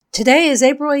Today is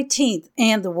April 18th,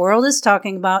 and the world is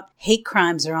talking about hate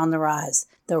crimes are on the rise.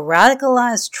 The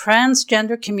radicalized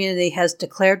transgender community has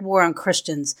declared war on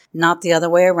Christians, not the other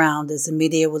way around, as the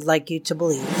media would like you to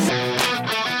believe.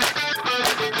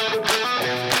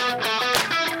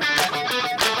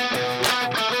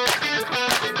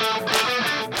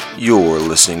 You're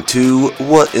listening to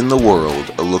What in the World?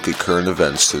 A look at current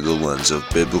events through the lens of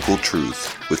biblical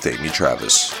truth with Amy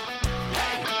Travis.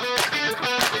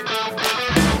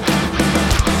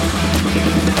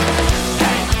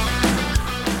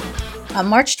 On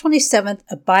March 27th,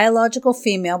 a biological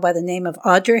female by the name of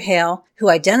Audrey Hale, who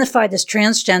identified as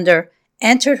transgender,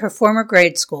 entered her former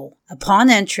grade school. Upon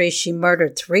entry, she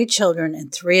murdered 3 children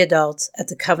and 3 adults at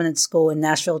the Covenant School in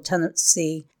Nashville,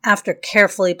 Tennessee, after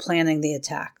carefully planning the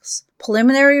attacks.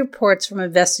 Preliminary reports from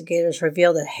investigators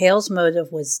revealed that Hale's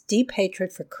motive was deep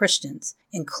hatred for Christians,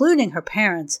 including her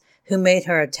parents, who made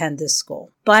her attend this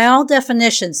school. By all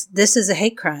definitions, this is a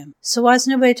hate crime. So why is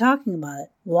nobody talking about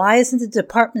it? Why isn't the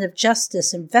Department of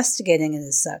Justice investigating it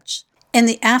as such? In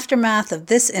the aftermath of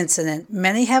this incident,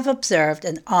 many have observed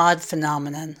an odd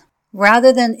phenomenon.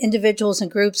 Rather than individuals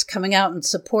and groups coming out in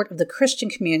support of the Christian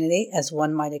community, as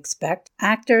one might expect,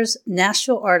 actors,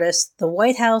 Nashville artists, the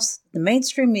White House, the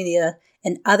mainstream media,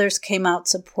 and others came out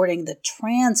supporting the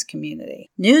trans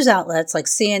community. News outlets like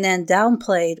CNN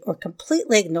downplayed or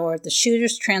completely ignored the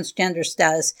shooter's transgender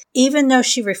status, even though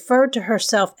she referred to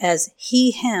herself as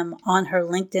he, him on her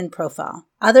LinkedIn profile.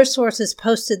 Other sources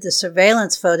posted the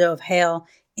surveillance photo of Hale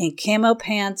in camo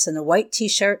pants and a white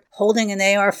t-shirt holding an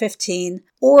AR-15,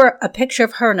 or a picture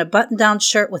of her in a button-down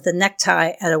shirt with a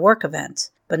necktie at a work event.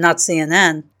 But not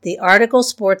CNN. The article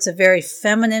sports a very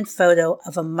feminine photo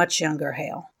of a much younger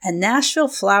Hale. A Nashville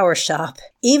flower shop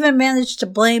even managed to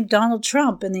blame Donald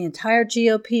Trump and the entire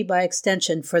GOP by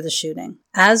extension for the shooting.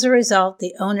 As a result,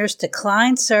 the owners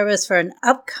declined service for an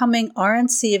upcoming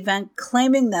RNC event,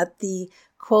 claiming that the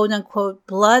quote-unquote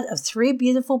blood of 3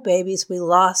 beautiful babies we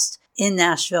lost in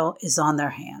Nashville is on their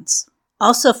hands.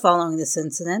 Also following this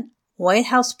incident, White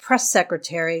House Press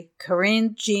Secretary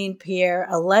Karine Jean-Pierre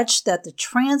alleged that the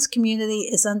trans community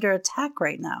is under attack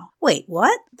right now. Wait,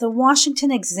 what? The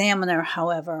Washington Examiner,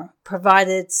 however,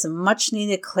 provided some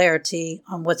much-needed clarity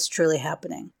on what's truly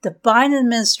happening. The Biden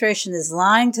administration is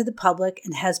lying to the public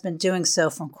and has been doing so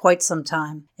for quite some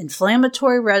time.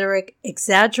 Inflammatory rhetoric,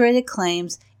 exaggerated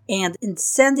claims, and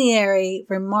incendiary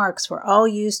remarks were all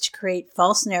used to create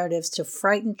false narratives to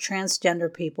frighten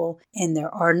transgender people and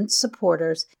their ardent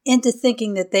supporters into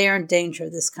thinking that they are in danger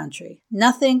of this country.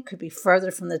 Nothing could be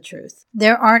further from the truth.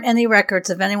 There aren't any records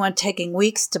of anyone taking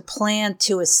weeks to plan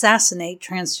to assassinate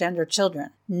transgender children.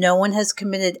 No one has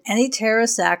committed any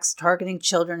terrorist acts targeting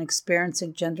children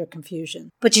experiencing gender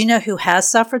confusion. But you know who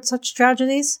has suffered such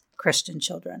tragedies? Christian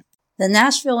children. The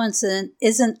Nashville incident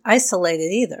isn't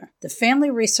isolated either. The Family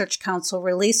Research Council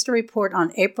released a report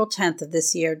on April 10th of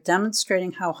this year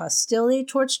demonstrating how hostility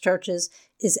towards churches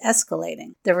is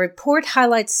escalating. The report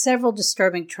highlights several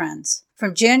disturbing trends.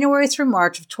 From January through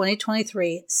March of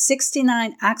 2023,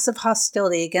 69 acts of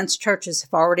hostility against churches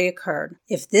have already occurred.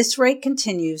 If this rate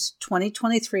continues,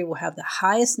 2023 will have the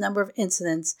highest number of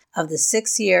incidents of the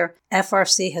 6-year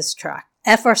FRC has tracked.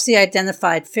 FRC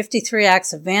identified 53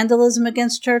 acts of vandalism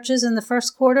against churches in the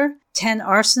first quarter, 10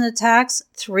 arson attacks,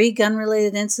 3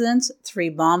 gun-related incidents, 3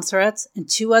 bomb threats, and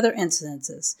 2 other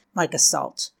incidences, like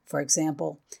assault, for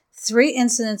example. 3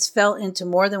 incidents fell into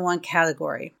more than one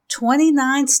category.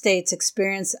 29 states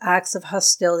experienced acts of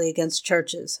hostility against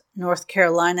churches. North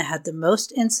Carolina had the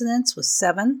most incidents with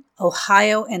 7.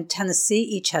 Ohio and Tennessee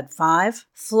each had 5.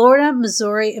 Florida,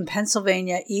 Missouri, and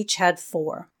Pennsylvania each had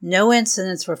 4. No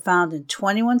incidents were found in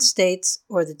 21 states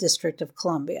or the District of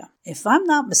Columbia. If I'm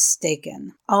not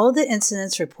mistaken, all of the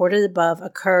incidents reported above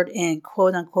occurred in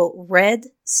quote-unquote red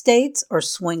states or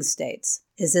swing states.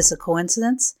 Is this a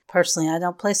coincidence? Personally, I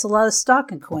don't place a lot of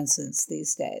stock in coincidence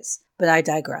these days, but I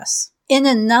digress. In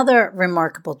another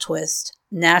remarkable twist,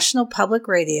 National Public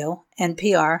Radio,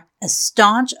 NPR, a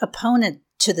staunch opponent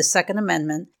to the Second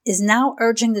Amendment, is now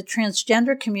urging the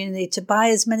transgender community to buy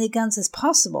as many guns as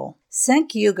possible.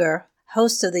 Cenk Uygur,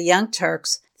 host of the Young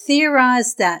Turks,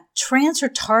 theorized that trans are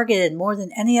targeted more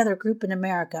than any other group in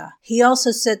America. He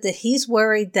also said that he's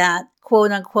worried that,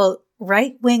 quote-unquote,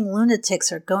 right-wing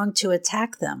lunatics are going to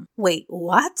attack them. Wait,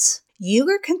 what?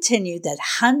 Uygur continued that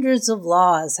hundreds of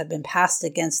laws have been passed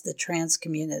against the trans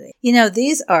community. You know,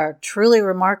 these are truly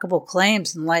remarkable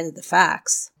claims in light of the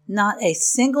facts. Not a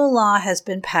single law has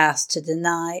been passed to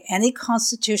deny any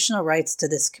constitutional rights to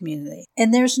this community.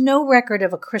 And there's no record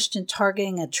of a Christian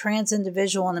targeting a trans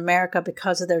individual in America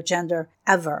because of their gender,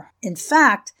 ever. In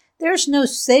fact, There's no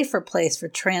safer place for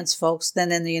trans folks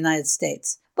than in the United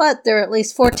States, but there are at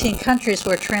least 14 countries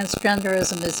where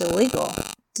transgenderism is illegal.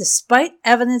 Despite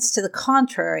evidence to the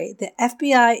contrary, the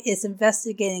FBI is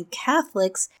investigating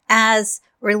Catholics as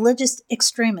religious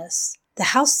extremists. The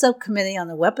House Subcommittee on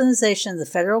the Weaponization of the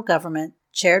Federal Government,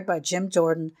 chaired by Jim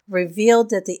Jordan, revealed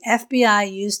that the FBI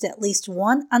used at least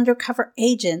one undercover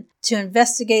agent to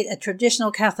investigate a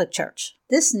traditional Catholic church.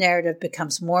 This narrative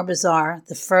becomes more bizarre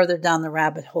the further down the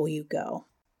rabbit hole you go.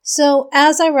 So,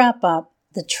 as I wrap up,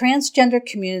 the transgender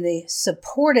community,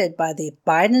 supported by the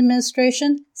Biden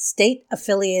administration,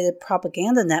 state-affiliated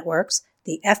propaganda networks,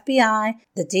 the FBI,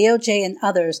 the DOJ, and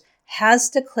others, has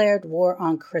declared war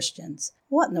on Christians.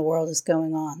 What in the world is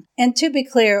going on? And to be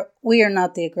clear, we are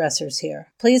not the aggressors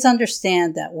here. Please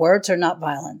understand that words are not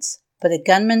violence. But a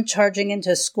gunman charging into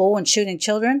a school and shooting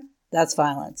children, that's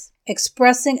violence.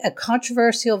 Expressing a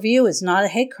controversial view is not a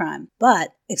hate crime.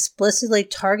 But explicitly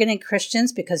targeting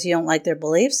Christians because you don't like their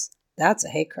beliefs, that's a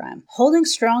hate crime. Holding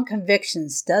strong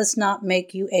convictions does not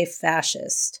make you a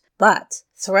fascist. But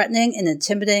threatening and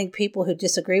intimidating people who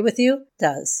disagree with you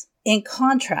does. In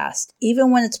contrast,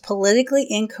 even when it's politically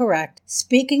incorrect,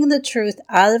 speaking the truth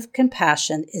out of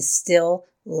compassion is still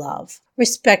love.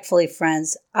 Respectfully,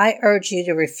 friends, I urge you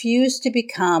to refuse to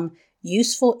become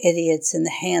useful idiots in the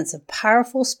hands of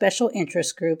powerful special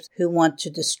interest groups who want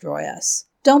to destroy us.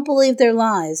 Don't believe their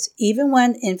lies, even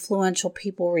when influential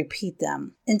people repeat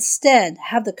them. Instead,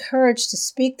 have the courage to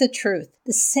speak the truth,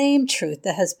 the same truth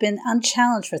that has been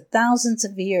unchallenged for thousands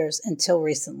of years until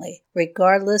recently,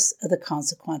 regardless of the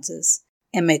consequences.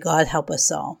 And may God help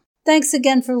us all. Thanks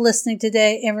again for listening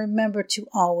today, and remember to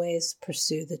always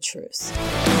pursue the truth.